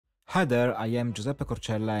Hi there, I am Giuseppe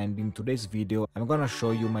Corcella and in today's video I'm gonna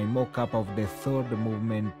show you my mock-up of the third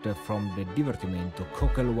movement from the Divertimento,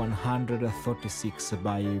 K136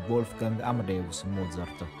 by Wolfgang Amadeus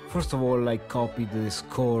Mozart. First of all, I copied the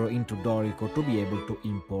score into Dorico to be able to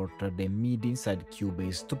import the MIDI inside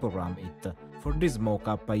Cubase to program it. For this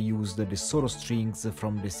mock-up I used the solo strings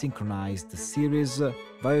from the synchronized series,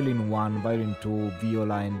 violin 1, violin 2,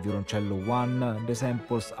 viola and violoncello 1. The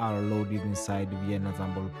samples are loaded inside Vienna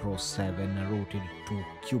Symphonic Pro 7 routed to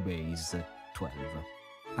Cubase 12.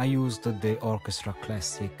 I used the Orchestra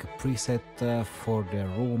Classic preset for the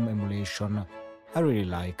room emulation. I really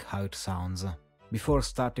like how it sounds. Before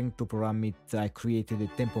starting to program it, I created a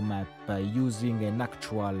tempo map using an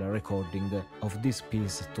actual recording of this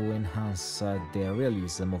piece to enhance the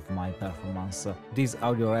realism of my performance. This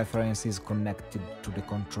audio reference is connected to the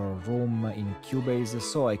control room in Cubase,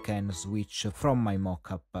 so I can switch from my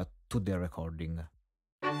mockup to the recording.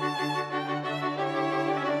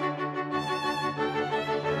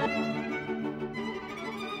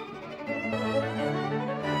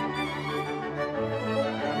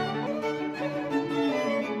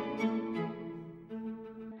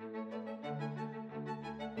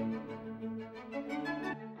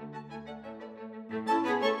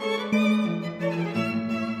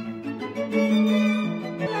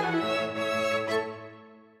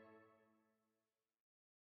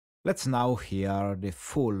 Let's now hear the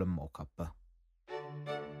full mockup.